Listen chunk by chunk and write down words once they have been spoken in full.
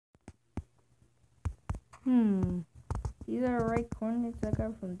These are the right coordinates I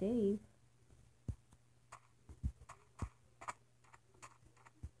got from Dave.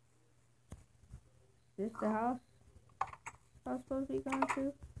 Is this the house I was supposed to be going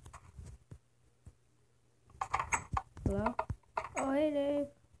to? Hello? Oh, hey, Dave.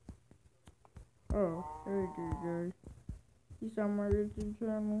 Oh, hey, DJ. You saw my YouTube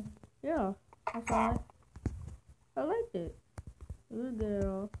channel? Yeah, I saw it. I liked it. It was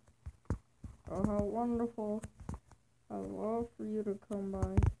good. Oh, how wonderful. I'd love for you to come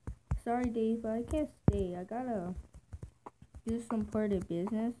by. Sorry, Dave, but I can't stay. I gotta do some part of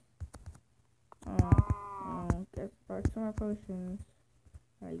business. Get back to my potions,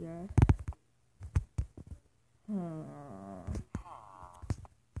 I guess.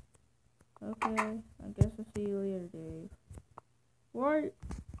 Okay, I guess I'll see you later, Dave. What?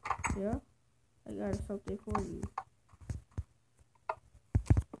 Yeah? I got something for you.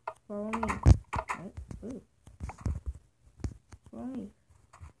 Follow me. What? Ooh. Follow me.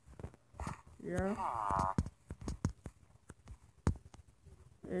 Yeah?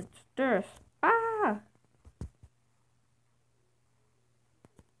 It's this. Ah!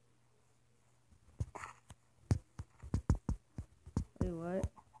 Wait, what?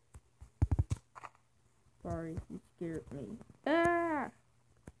 Sorry, you scared me. Ah!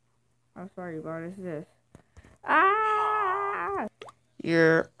 I'm sorry about this. Ah!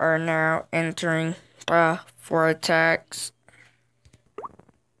 You are now entering for attacks.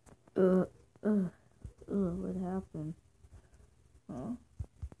 What happened? Huh?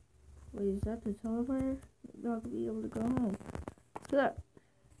 Wait, is that the teleporter? You're not gonna be able to go home.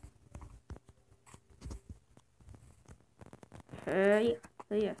 Hey.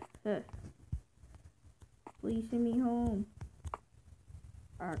 Please send me home.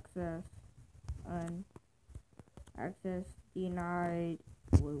 Access denied.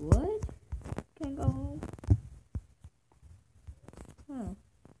 Wait, what? Can't go home? Huh.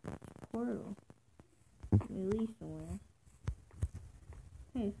 Portal. Release somewhere.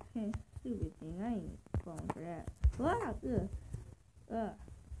 Hey, stupid thing. I ain't falling for that.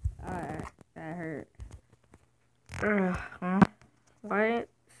 That hurt. Huh? Why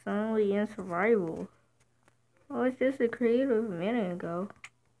suddenly in survival? Oh, it's just a creative a minute ago.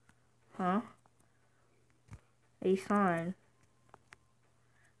 Huh? A sign.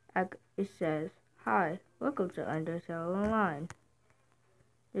 It says, "Hi, welcome to Undertale Online."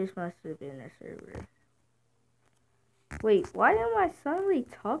 This must have been a server. Wait, why am I suddenly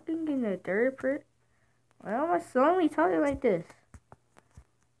talking in the third person? Why am I suddenly talking like this?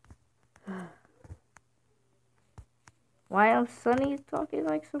 Why am I suddenly talking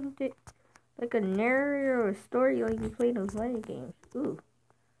like something, like a narrator or a story like you play those fighting games? Ooh,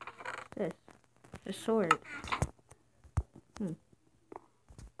 this, a sword.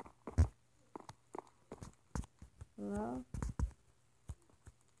 Hello?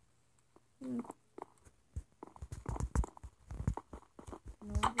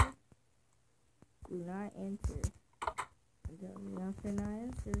 Do not enter. Not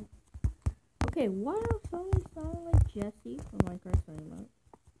enter. Okay, why do suddenly sound like Jesse from Minecraft Sunny?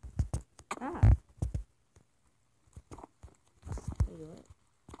 Wait, what?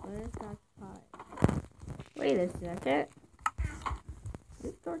 Where's that pie? Wait a second.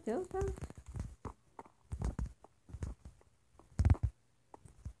 This Torto's house?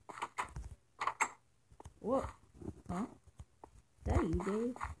 What? Huh? Is that you,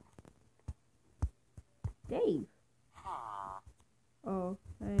 Dave? Dave? Oh,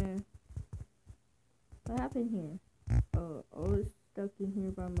 man. What happened here? Oh, I was stuck in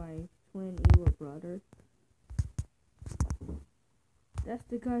here by my twin evil brother. That's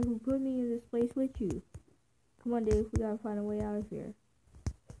the guy who put me in this place with you. Come on, Dave, we gotta find a way out of here.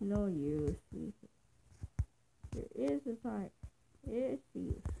 No use. There is a sign. It's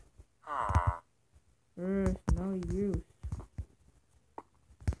use. There's no use.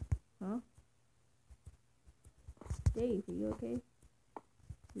 Huh? Dave, are you okay?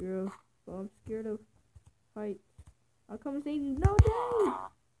 Yeah, but I'm scared of heights. I'll come save you. No,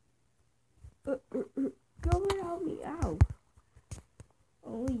 Dave! Go and help me out.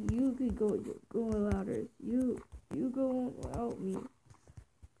 Only you could go. You're going louder. You go and help me.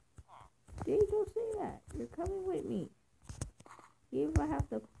 Dave, don't say that. You're coming with me. If I have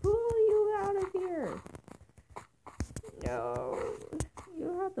to pull you out of here. No.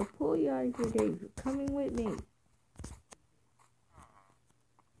 You'll have to pull you out of here, Dave. You're coming with me.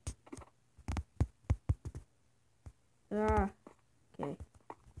 Okay.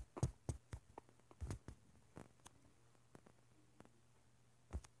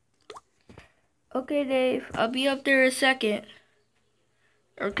 Okay, Dave. I'll be up there in a second.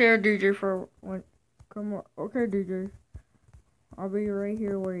 Okay, DJ for one. Come on. Okay, DJ. I'll be right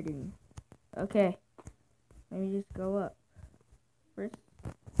here waiting. Okay. Let me just go up. First,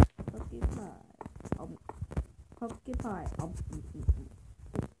 pumpkin pie. Pumpkin pie.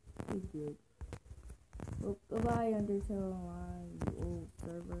 He's good. Well, goodbye, Undertale Online, you old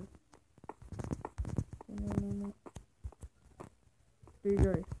server.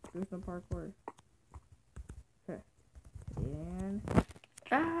 DJ, do some parkour. Okay. And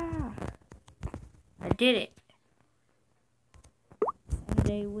I did it. And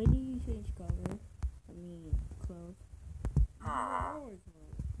Dave, when do you change color? I mean, clothes. I always wear.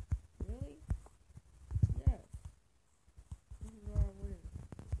 Really? Yes. This is what I wear.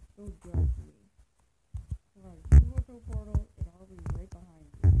 Don't judge me. Alright, you go to a portal and I'll be right behind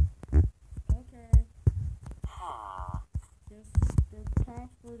you. Okay. Just the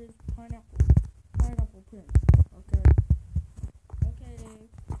password is pineapple pin. Okay. Okay, Dave.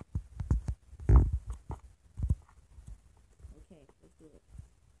 Okay, let's do it.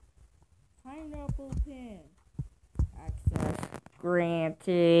 Pineapple pin. Access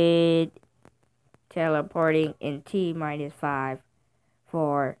granted. Teleporting in T-5,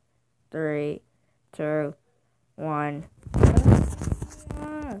 4, 3, 2, 1.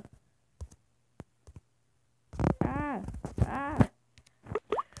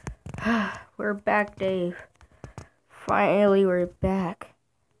 We're back, Dave. Finally, we're back.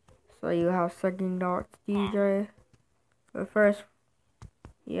 So you have second dots, DJ. But first,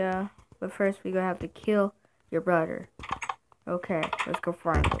 we gonna have to kill your brother. Okay, let's go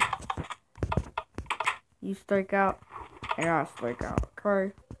find him. You strike out, and I'll strike out.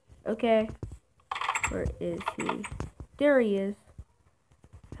 Okay. Where is he? There he is.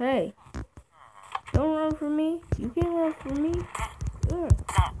 Hey. Don't run from me. You can't run from me. Ugh.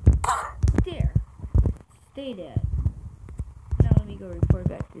 There. Stay dead. Now let me go report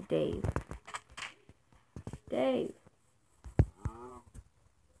back to Dave. Dave.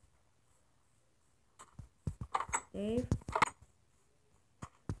 Dave?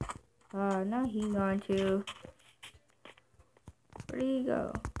 Now he's gone too. Where did he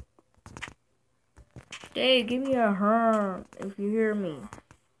go? Dave, give me a horn if you hear me.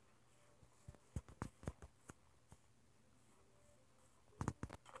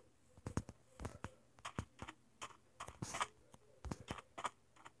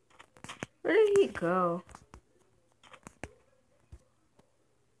 Where did he go?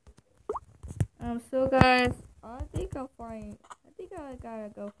 So guys, I think I gotta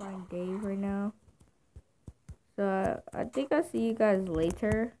go find Dave right now. So I think I'll see you guys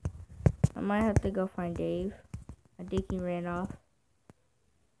later. I might have to go find Dave. I think he ran off.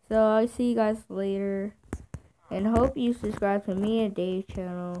 So I'll see you guys later. And hope you subscribe to me and Dave's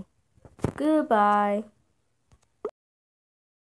channel. Goodbye.